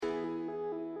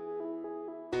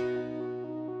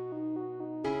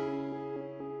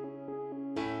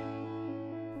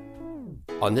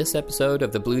On this episode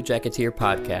of the Blue Jacketeer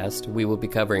podcast, we will be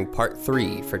covering Part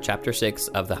 3 for Chapter 6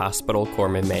 of the Hospital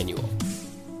Corpsman Manual.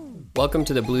 Welcome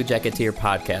to the Blue Jacketeer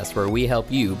podcast, where we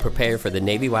help you prepare for the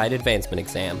Navy-wide advancement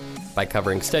exam by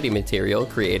covering study material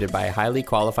created by highly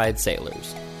qualified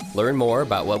sailors. Learn more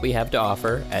about what we have to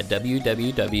offer at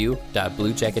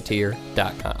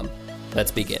www.bluejacketeer.com.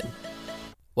 Let's begin.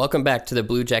 Welcome back to the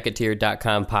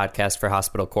BlueJacketeer.com podcast for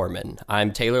Hospital Corpsman.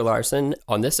 I'm Taylor Larson.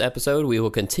 On this episode, we will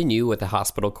continue with the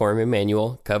Hospital Corpsman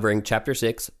Manual, covering Chapter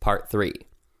 6, Part 3.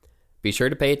 Be sure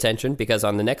to pay attention, because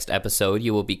on the next episode,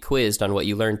 you will be quizzed on what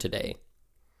you learned today.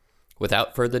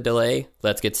 Without further delay,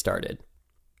 let's get started.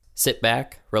 Sit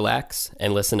back, relax,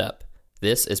 and listen up.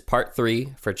 This is Part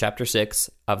 3 for Chapter 6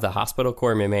 of the Hospital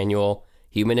Corpsman Manual,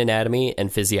 Human Anatomy and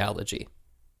Physiology.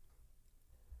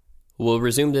 We'll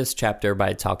resume this chapter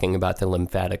by talking about the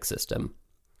lymphatic system.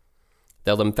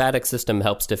 The lymphatic system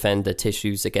helps defend the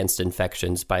tissues against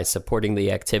infections by supporting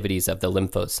the activities of the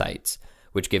lymphocytes,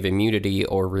 which give immunity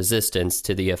or resistance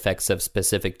to the effects of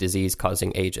specific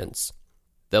disease-causing agents.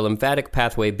 The lymphatic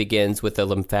pathway begins with the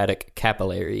lymphatic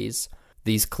capillaries.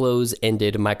 These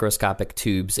close-ended microscopic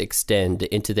tubes extend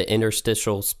into the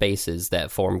interstitial spaces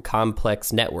that form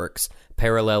complex networks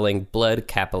paralleling blood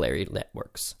capillary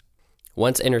networks.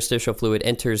 Once interstitial fluid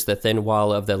enters the thin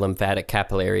wall of the lymphatic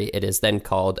capillary, it is then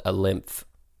called a lymph.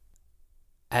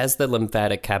 As the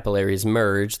lymphatic capillaries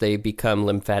merge, they become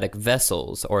lymphatic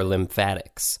vessels, or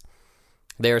lymphatics.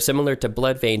 They are similar to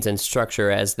blood veins in structure,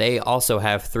 as they also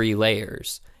have three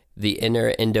layers: the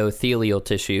inner endothelial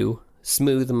tissue,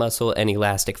 smooth muscle and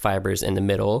elastic fibers in the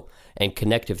middle, and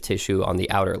connective tissue on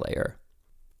the outer layer.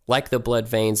 Like the blood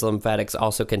veins, lymphatics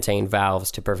also contain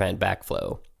valves to prevent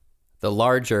backflow. The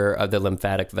larger of the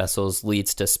lymphatic vessels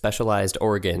leads to specialized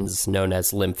organs known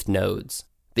as lymph nodes.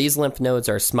 These lymph nodes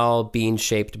are small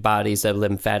bean-shaped bodies of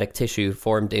lymphatic tissue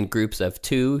formed in groups of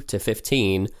 2 to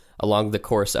 15 along the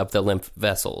course of the lymph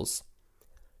vessels.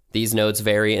 These nodes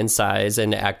vary in size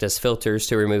and act as filters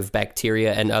to remove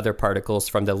bacteria and other particles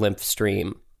from the lymph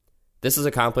stream. This is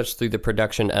accomplished through the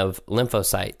production of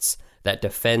lymphocytes that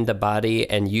defend the body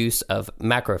and use of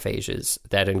macrophages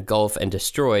that engulf and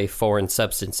destroy foreign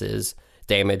substances,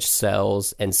 damaged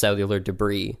cells, and cellular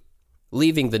debris.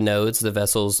 Leaving the nodes, the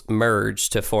vessels merge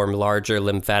to form larger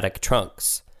lymphatic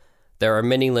trunks. There are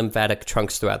many lymphatic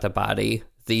trunks throughout the body.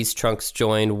 These trunks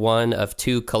join one of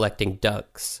two collecting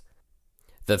ducts: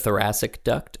 the thoracic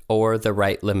duct or the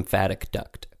right lymphatic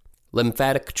duct.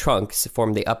 Lymphatic trunks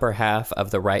form the upper half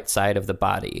of the right side of the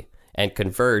body and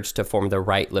converge to form the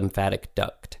right lymphatic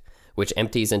duct, which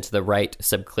empties into the right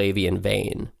subclavian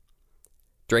vein.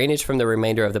 Drainage from the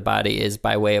remainder of the body is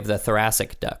by way of the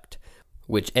thoracic duct,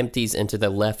 which empties into the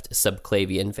left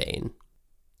subclavian vein.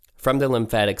 From the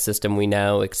lymphatic system, we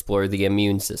now explore the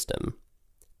immune system.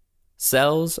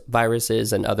 Cells,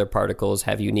 viruses, and other particles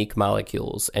have unique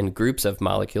molecules and groups of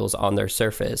molecules on their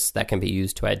surface that can be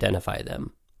used to identify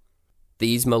them.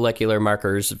 These molecular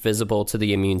markers visible to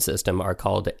the immune system are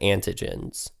called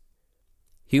antigens.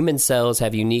 Human cells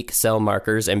have unique cell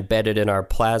markers embedded in our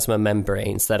plasma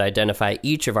membranes that identify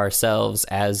each of our cells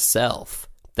as self,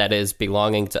 that is,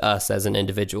 belonging to us as an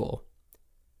individual.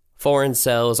 Foreign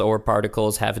cells or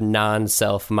particles have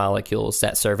non-self molecules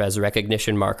that serve as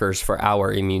recognition markers for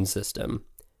our immune system.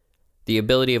 The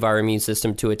ability of our immune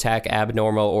system to attack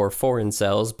abnormal or foreign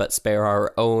cells but spare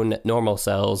our own normal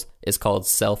cells is called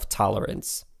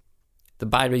self-tolerance. The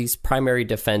body's primary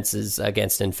defenses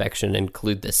against infection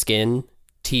include the skin,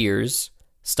 tears,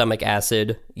 stomach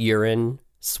acid, urine,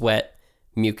 sweat,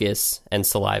 mucus, and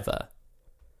saliva.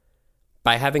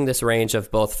 By having this range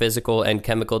of both physical and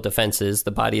chemical defenses,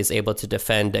 the body is able to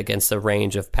defend against a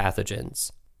range of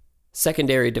pathogens.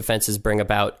 Secondary defenses bring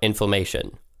about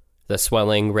inflammation. The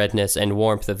swelling, redness, and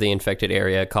warmth of the infected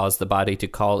area cause the body to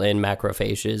call in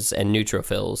macrophages and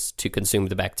neutrophils to consume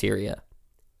the bacteria.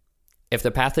 If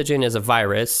the pathogen is a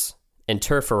virus,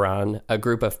 interferon, a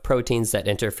group of proteins that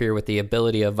interfere with the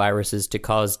ability of viruses to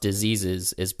cause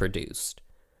diseases, is produced.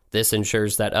 This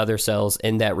ensures that other cells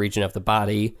in that region of the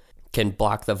body can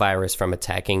block the virus from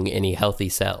attacking any healthy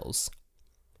cells.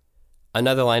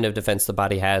 Another line of defense the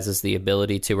body has is the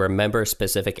ability to remember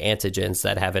specific antigens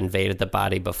that have invaded the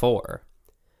body before.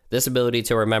 This ability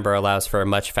to remember allows for a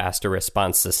much faster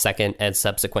response the second and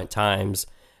subsequent times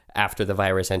after the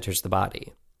virus enters the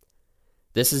body.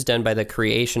 This is done by the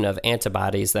creation of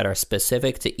antibodies that are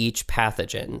specific to each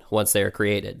pathogen once they are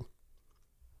created.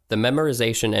 The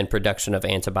memorization and production of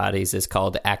antibodies is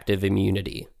called active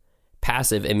immunity.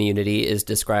 Passive immunity is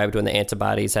described when the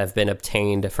antibodies have been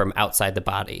obtained from outside the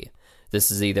body. This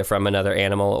is either from another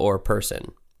animal or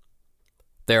person.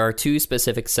 There are two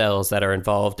specific cells that are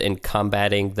involved in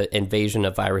combating the invasion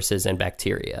of viruses and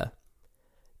bacteria.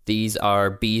 These are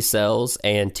B cells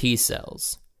and T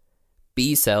cells.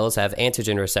 B cells have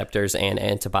antigen receptors and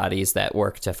antibodies that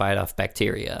work to fight off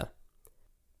bacteria.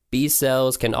 B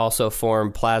cells can also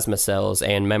form plasma cells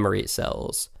and memory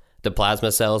cells. The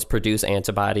plasma cells produce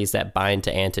antibodies that bind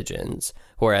to antigens,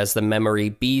 whereas the memory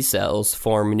B cells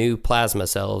form new plasma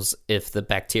cells if the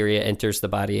bacteria enters the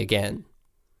body again.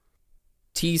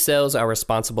 T cells are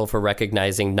responsible for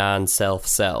recognizing non-self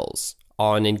cells.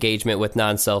 On engagement with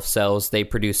non-self cells, they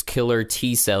produce killer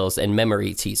T cells and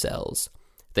memory T cells.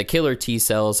 The killer T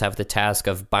cells have the task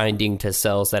of binding to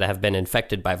cells that have been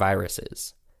infected by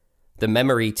viruses. The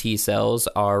memory T cells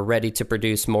are ready to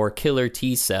produce more killer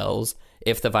T cells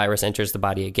if the virus enters the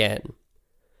body again.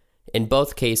 In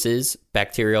both cases,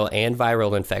 bacterial and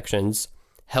viral infections,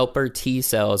 helper T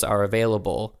cells are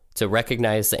available to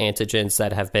recognize the antigens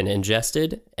that have been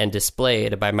ingested and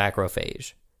displayed by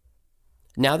macrophage.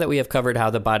 Now that we have covered how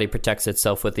the body protects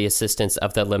itself with the assistance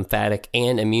of the lymphatic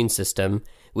and immune system,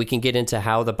 we can get into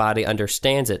how the body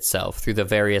understands itself through the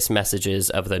various messages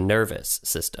of the nervous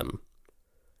system.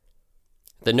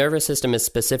 The nervous system is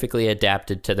specifically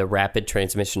adapted to the rapid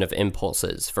transmission of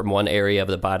impulses from one area of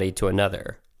the body to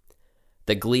another.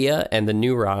 The glia and the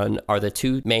neuron are the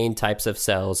two main types of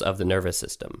cells of the nervous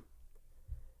system.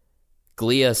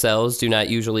 Glia cells do not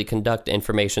usually conduct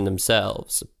information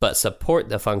themselves, but support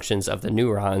the functions of the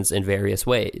neurons in various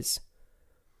ways.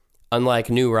 Unlike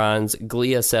neurons,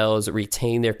 glia cells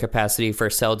retain their capacity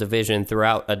for cell division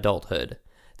throughout adulthood.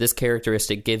 This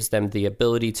characteristic gives them the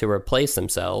ability to replace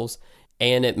themselves,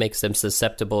 and it makes them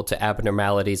susceptible to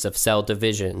abnormalities of cell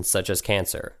division, such as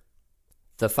cancer.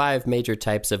 The 5 major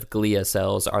types of glia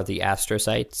cells are the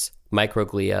astrocytes,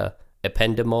 microglia,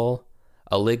 ependymal,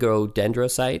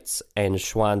 oligodendrocytes, and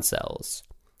Schwann cells.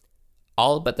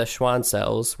 All but the Schwann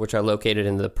cells, which are located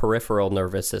in the peripheral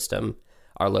nervous system,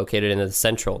 are located in the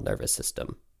central nervous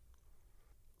system.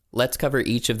 Let's cover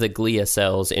each of the glia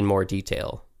cells in more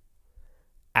detail.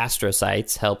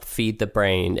 Astrocytes help feed the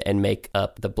brain and make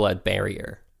up the blood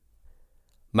barrier.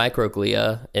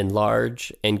 Microglia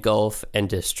enlarge, engulf, and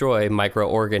destroy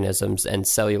microorganisms and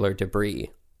cellular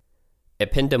debris.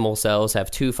 Ependymal cells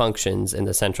have 2 functions in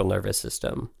the central nervous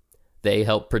system. They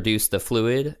help produce the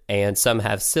fluid, and some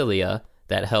have cilia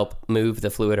that help move the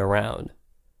fluid around.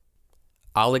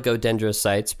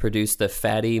 Oligodendrocytes produce the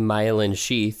fatty myelin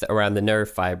sheath around the nerve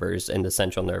fibers in the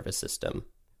central nervous system.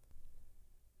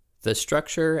 The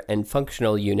structure and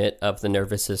functional unit of the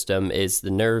nervous system is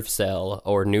the nerve cell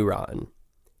or neuron.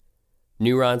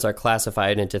 Neurons are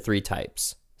classified into 3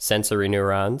 types: sensory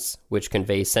neurons, which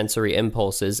convey sensory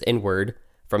impulses inward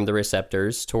from the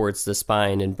receptors towards the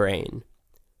spine and brain;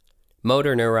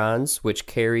 motor neurons, which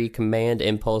carry command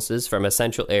impulses from a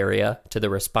central area to the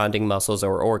responding muscles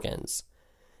or organs;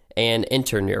 and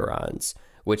interneurons,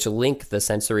 which link the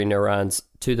sensory neurons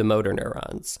to the motor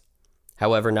neurons.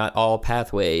 However, not all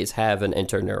pathways have an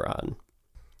interneuron.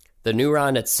 The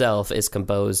neuron itself is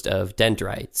composed of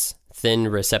dendrites, thin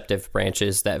receptive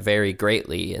branches that vary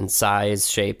greatly in size,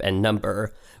 shape, and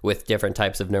number with different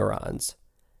types of neurons.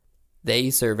 They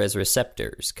serve as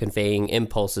receptors, conveying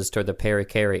impulses toward the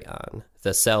perikaryon,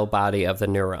 the cell body of the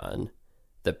neuron.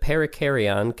 The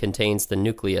perikaryon contains the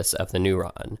nucleus of the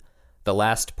neuron. The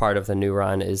last part of the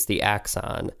neuron is the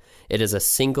axon. It is a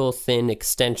single thin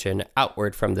extension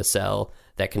outward from the cell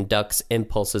that conducts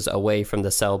impulses away from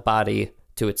the cell body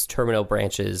to its terminal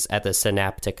branches at the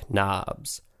synaptic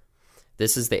knobs.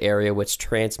 This is the area which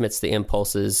transmits the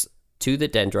impulses to the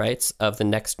dendrites of the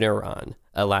next neuron,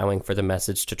 allowing for the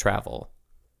message to travel.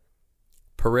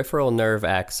 Peripheral nerve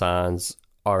axons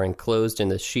are enclosed in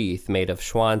the sheath made of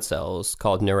Schwann cells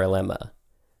called neurolemma.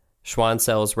 Schwann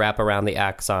cells wrap around the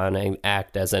axon and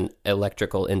act as an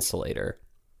electrical insulator.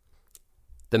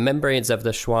 The membranes of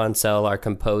the Schwann cell are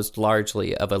composed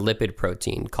largely of a lipid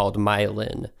protein called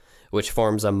myelin, which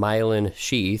forms a myelin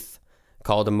sheath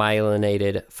called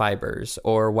myelinated fibers,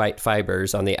 or white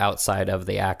fibers on the outside of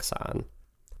the axon.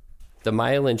 The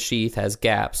myelin sheath has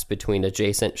gaps between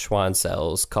adjacent Schwann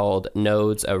cells called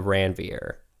nodes of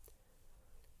Ranvier.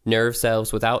 Nerve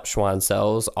cells without Schwann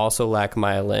cells also lack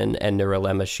myelin and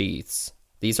neurolemma sheaths.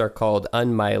 These are called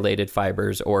unmyelated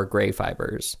fibers or gray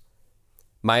fibers.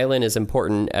 Myelin is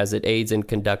important as it aids in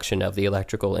conduction of the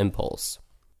electrical impulse.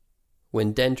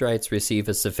 When dendrites receive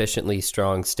a sufficiently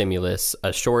strong stimulus,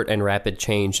 a short and rapid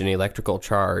change in electrical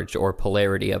charge or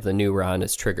polarity of the neuron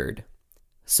is triggered.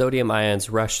 Sodium ions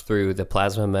rush through the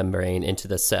plasma membrane into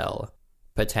the cell.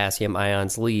 Potassium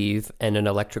ions leave, and an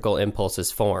electrical impulse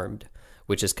is formed,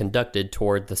 which is conducted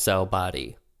toward the cell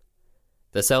body.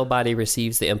 The cell body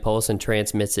receives the impulse and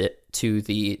transmits it to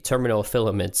the terminal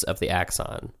filaments of the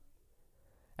axon.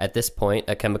 At this point,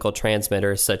 a chemical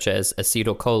transmitter such as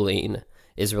acetylcholine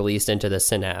is released into the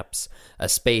synapse, a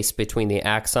space between the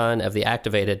axon of the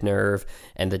activated nerve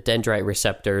and the dendrite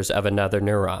receptors of another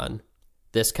neuron.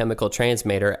 This chemical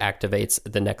transmitter activates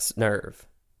the next nerve.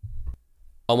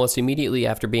 Almost immediately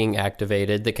after being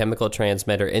activated, the chemical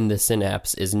transmitter in the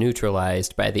synapse is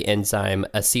neutralized by the enzyme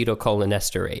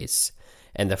acetylcholinesterase,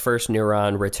 and the first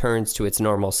neuron returns to its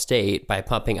normal state by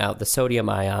pumping out the sodium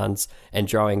ions and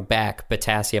drawing back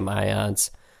potassium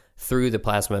ions through the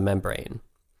plasma membrane.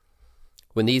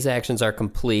 When these actions are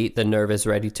complete, the nerve is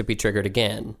ready to be triggered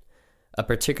again. A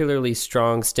particularly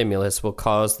strong stimulus will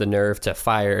cause the nerve to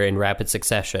fire in rapid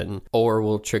succession, or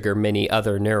will trigger many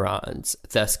other neurons,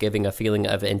 thus giving a feeling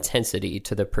of intensity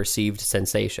to the perceived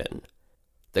sensation.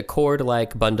 The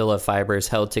cord-like bundle of fibers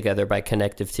held together by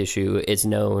connective tissue is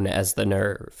known as the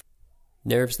nerve.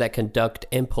 Nerves that conduct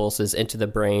impulses into the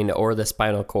brain or the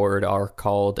spinal cord are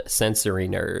called sensory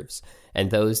nerves,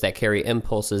 and those that carry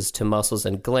impulses to muscles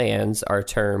and glands are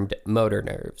termed motor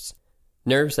nerves.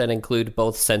 Nerves that include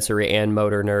both sensory and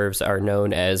motor nerves are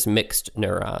known as mixed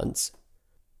neurons.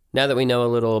 Now that we know a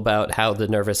little about how the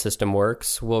nervous system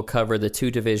works, we'll cover the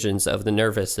two divisions of the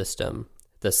nervous system,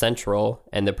 the central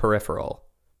and the peripheral.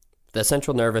 The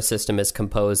central nervous system is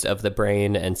composed of the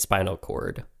brain and spinal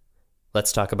cord.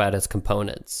 Let's talk about its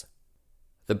components.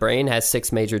 The brain has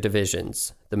 6 major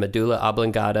divisions: the medulla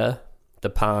oblongata, the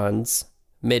pons,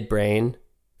 midbrain,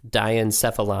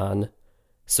 diencephalon,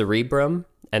 cerebrum,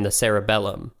 and the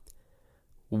cerebellum.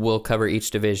 We'll cover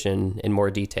each division in more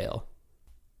detail.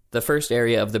 The first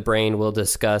area of the brain we'll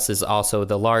discuss is also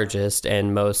the largest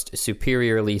and most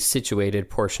superiorly situated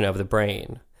portion of the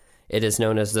brain. It is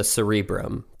known as the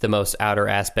cerebrum. The most outer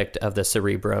aspect of the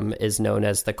cerebrum is known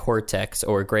as the cortex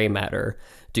or gray matter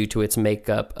due to its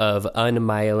makeup of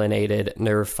unmyelinated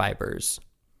nerve fibers.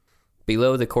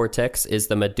 Below the cortex is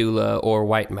the medulla or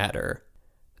white matter.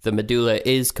 The medulla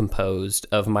is composed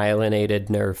of myelinated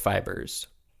nerve fibers.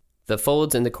 The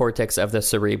folds in the cortex of the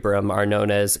cerebrum are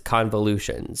known as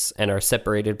convolutions and are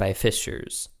separated by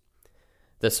fissures.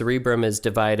 The cerebrum is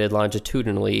divided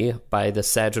longitudinally by the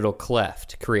sagittal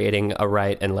cleft, creating a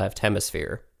right and left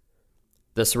hemisphere.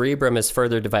 The cerebrum is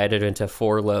further divided into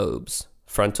 4 lobes: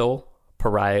 frontal,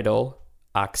 parietal,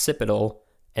 occipital,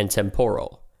 and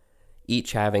temporal,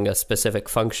 each having a specific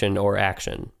function or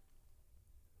action.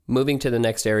 Moving to the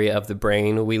next area of the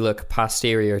brain, we look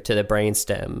posterior to the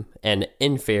brainstem and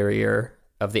inferior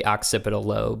of the occipital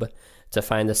lobe to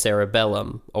find the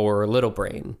cerebellum, or little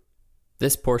brain.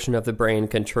 This portion of the brain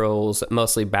controls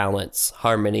mostly balance,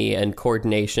 harmony, and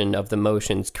coordination of the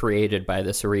motions created by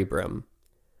the cerebrum.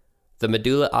 The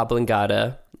medulla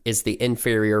oblongata is the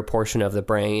inferior portion of the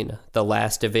brain, the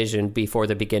last division before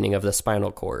the beginning of the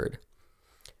spinal cord.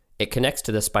 It connects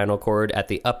to the spinal cord at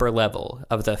the upper level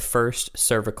of the first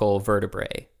cervical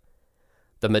vertebrae.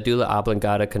 The medulla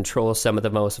oblongata controls some of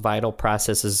the most vital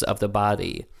processes of the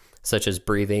body, such as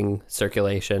breathing,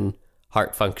 circulation,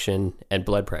 heart function, and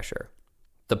blood pressure.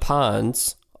 The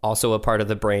pons, also a part of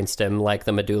the brainstem like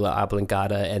the medulla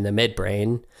oblongata and the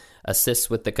midbrain, assists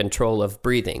with the control of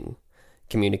breathing,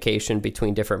 communication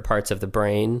between different parts of the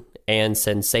brain, and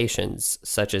sensations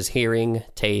such as hearing,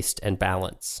 taste, and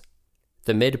balance.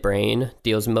 The midbrain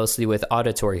deals mostly with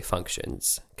auditory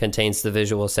functions, contains the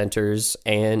visual centers,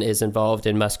 and is involved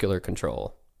in muscular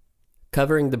control.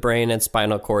 Covering the brain and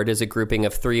spinal cord is a grouping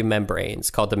of 3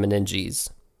 membranes called the meninges.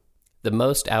 The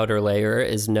most outer layer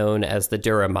is known as the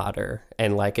dura mater,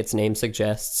 and like its name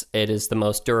suggests, it is the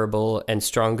most durable and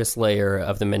strongest layer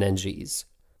of the meninges.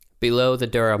 Below the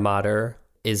dura mater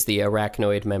is the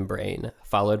arachnoid membrane,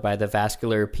 followed by the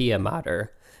vascular pia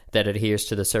mater that adheres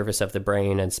to the surface of the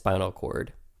brain and spinal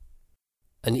cord.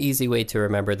 An easy way to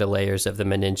remember the layers of the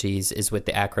meninges is with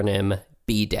the acronym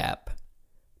BDAP: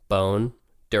 bone,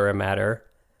 dura mater,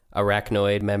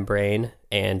 arachnoid membrane,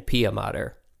 and pia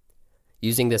mater.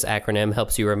 Using this acronym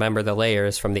helps you remember the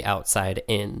layers from the outside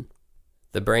in.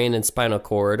 The brain and spinal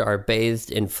cord are bathed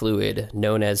in fluid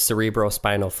known as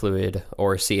cerebrospinal fluid,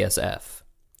 or CSF.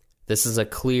 This is a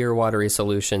clear, watery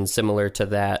solution similar to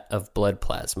that of blood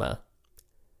plasma.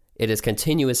 It is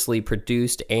continuously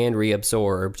produced and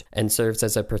reabsorbed and serves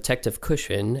as a protective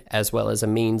cushion as well as a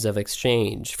means of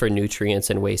exchange for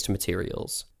nutrients and waste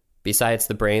materials. Besides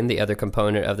the brain, the other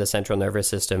component of the central nervous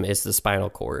system is the spinal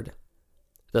cord.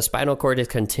 The spinal cord is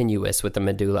continuous with the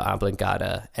medulla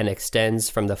oblongata and extends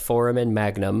from the foramen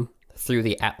magnum through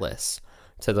the atlas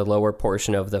to the lower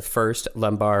portion of the first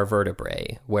lumbar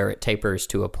vertebrae, where it tapers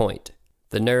to a point.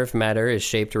 The nerve matter is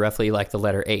shaped roughly like the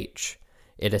letter H.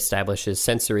 It establishes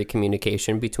sensory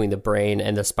communication between the brain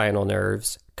and the spinal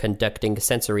nerves, conducting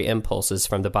sensory impulses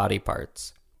from the body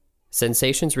parts.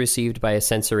 Sensations received by a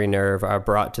sensory nerve are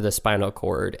brought to the spinal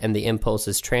cord, and the impulse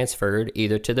is transferred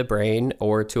either to the brain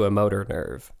or to a motor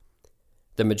nerve.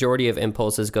 The majority of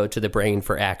impulses go to the brain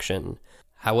for action.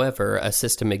 However, a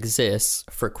system exists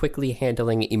for quickly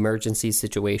handling emergency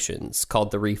situations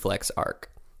called the reflex arc.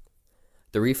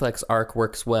 The reflex arc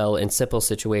works well in simple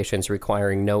situations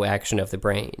requiring no action of the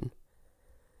brain.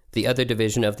 The other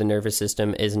division of the nervous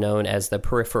system is known as the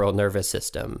peripheral nervous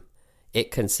system.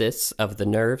 It consists of the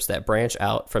nerves that branch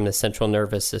out from the central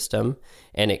nervous system,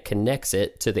 and it connects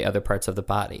it to the other parts of the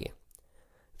body.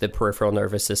 The peripheral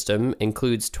nervous system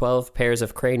includes 12 pairs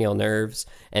of cranial nerves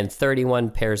and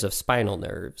 31 pairs of spinal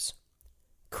nerves.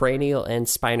 Cranial and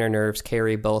spinal nerves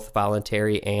carry both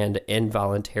voluntary and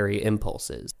involuntary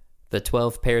impulses. The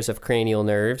 12 pairs of cranial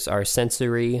nerves are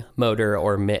sensory, motor,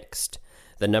 or mixed.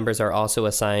 The numbers are also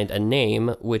assigned a name,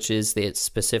 which is the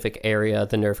specific area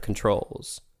the nerve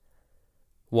controls.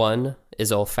 1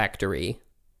 is olfactory.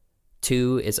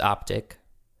 2 is optic.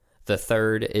 The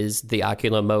 3rd is the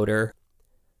oculomotor.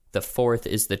 The 4th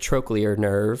is the trochlear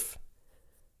nerve.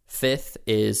 5th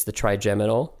is the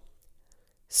trigeminal.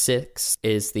 6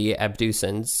 is the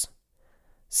abducens.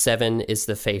 7 is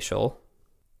the facial.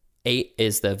 8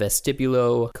 is the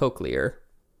vestibulocochlear.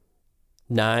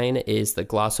 9 is the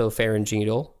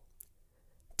glossopharyngeal.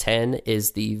 10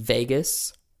 is the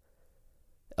vagus.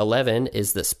 11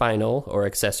 is the spinal or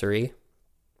accessory.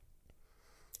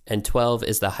 And 12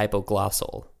 is the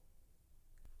hypoglossal.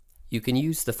 You can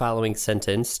use the following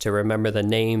sentence to remember the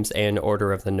names and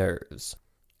order of the nerves.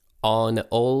 On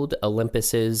old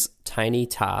Olympus's tiny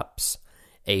tops,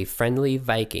 a friendly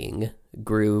Viking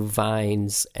grew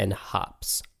vines and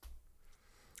hops.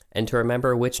 And to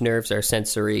remember which nerves are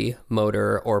sensory,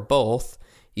 motor, or both,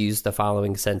 use the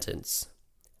following sentence.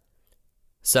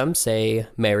 Some say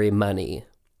marry money,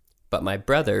 but my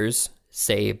brothers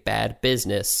say bad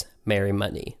business, marry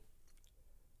money.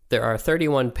 There are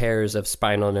 31 pairs of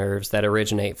spinal nerves that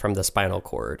originate from the spinal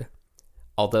cord.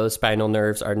 Although spinal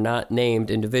nerves are not named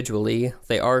individually,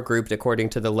 they are grouped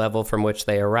according to the level from which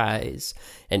they arise,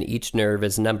 and each nerve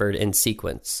is numbered in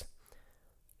sequence.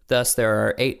 Thus, there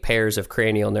are 8 pairs of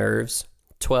cranial nerves,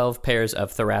 12 pairs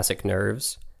of thoracic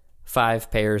nerves,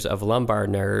 5 pairs of lumbar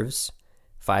nerves,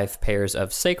 5 pairs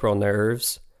of sacral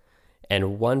nerves,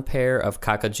 and 1 pair of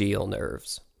coccygeal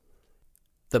nerves.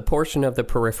 The portion of the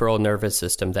peripheral nervous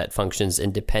system that functions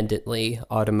independently,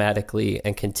 automatically,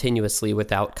 and continuously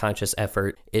without conscious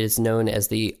effort is known as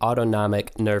the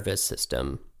autonomic nervous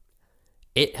system.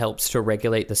 It helps to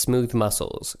regulate the smooth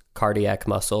muscles, cardiac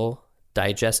muscle,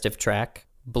 digestive tract,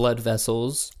 blood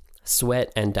vessels,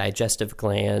 sweat and digestive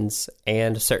glands,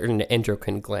 and certain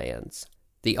endocrine glands.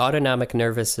 The autonomic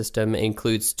nervous system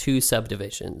includes 2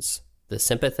 subdivisions, the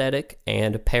sympathetic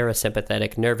and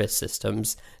parasympathetic nervous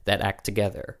systems that act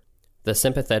together. The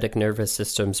sympathetic nervous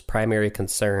system's primary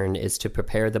concern is to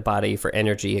prepare the body for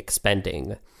energy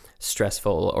expending,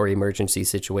 stressful or emergency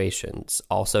situations,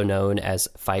 also known as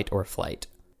fight or flight.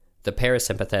 The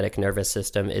parasympathetic nervous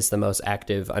system is the most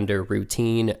active under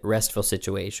routine, restful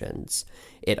situations.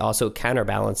 It also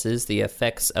counterbalances the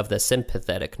effects of the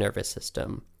sympathetic nervous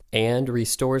system and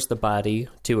restores the body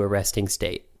to a resting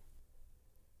state.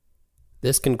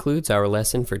 This concludes our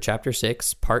lesson for Chapter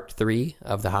 6, Part 3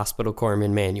 of the Hospital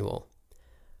Corpsman Manual.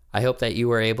 I hope that you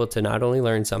were able to not only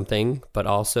learn something, but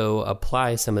also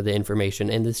apply some of the information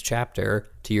in this chapter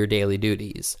to your daily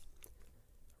duties.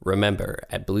 Remember,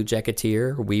 at Blue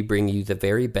Jacketeer, we bring you the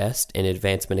very best in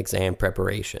advancement exam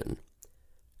preparation.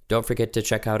 Don't forget to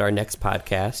check out our next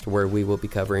podcast, where we will be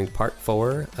covering Part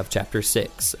 4 of Chapter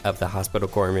 6 of the Hospital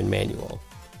Corpsman Manual.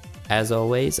 As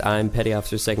always, I'm Petty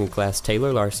Officer 2nd Class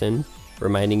Taylor Larson,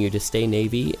 reminding you to stay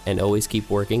Navy and always keep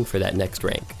working for that next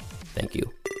rank. Thank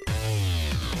you.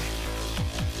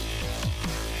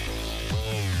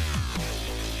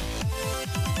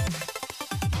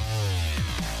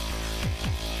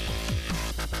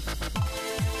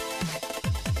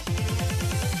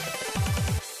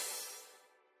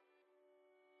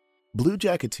 Blue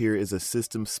Jacketeer is a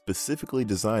system specifically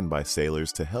designed by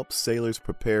sailors to help sailors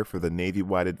prepare for the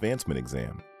Navy-wide advancement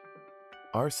exam.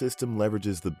 Our system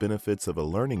leverages the benefits of a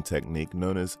learning technique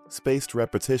known as spaced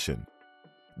repetition.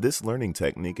 This learning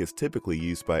technique is typically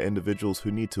used by individuals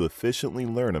who need to efficiently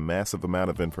learn a massive amount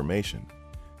of information.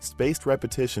 Spaced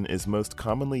repetition is most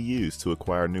commonly used to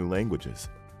acquire new languages.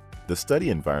 The study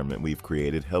environment we've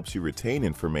created helps you retain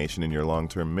information in your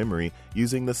long-term memory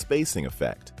using the spacing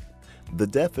effect. The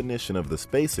definition of the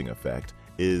spacing effect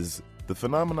is the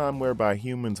phenomenon whereby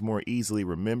humans more easily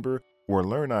remember or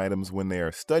learn items when they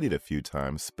are studied a few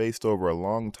times spaced over a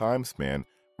long time span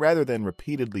rather than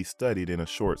repeatedly studied in a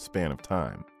short span of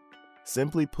time.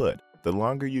 Simply put, the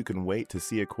longer you can wait to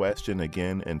see a question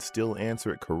again and still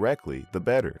answer it correctly, the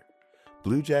better.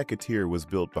 Blue Jacketeer was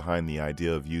built behind the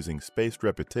idea of using spaced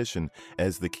repetition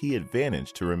as the key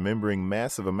advantage to remembering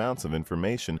massive amounts of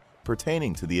information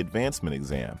pertaining to the advancement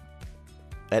exam.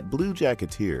 At Blue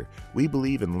Jacketeer, we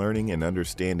believe in learning and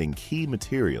understanding key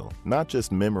material, not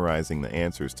just memorizing the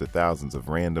answers to thousands of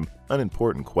random,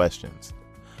 unimportant questions.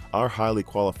 Our highly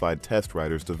qualified test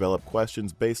writers develop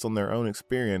questions based on their own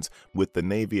experience with the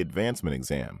Navy advancement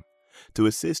exam. To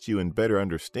assist you in better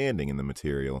understanding in the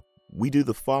material, we do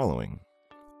the following.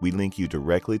 We link you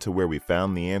directly to where we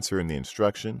found the answer in the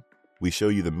instruction, we show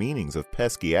you the meanings of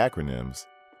pesky acronyms,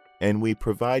 and we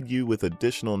provide you with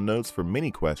additional notes for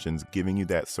many questions, giving you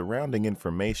that surrounding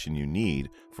information you need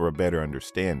for a better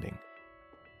understanding.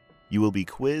 You will be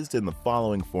quizzed in the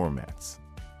following formats: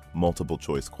 multiple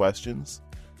choice questions,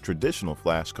 traditional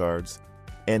flashcards,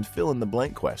 and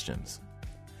fill-in-the-blank questions.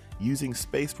 Using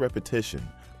spaced repetition,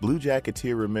 Blue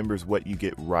Jacketeer remembers what you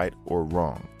get right or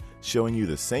wrong, showing you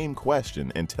the same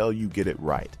question until you get it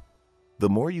right. The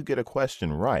more you get a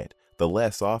question right, the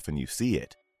less often you see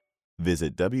it.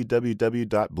 Visit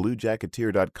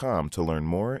www.bluejacketeer.com to learn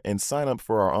more and sign up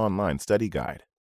for our online study guide.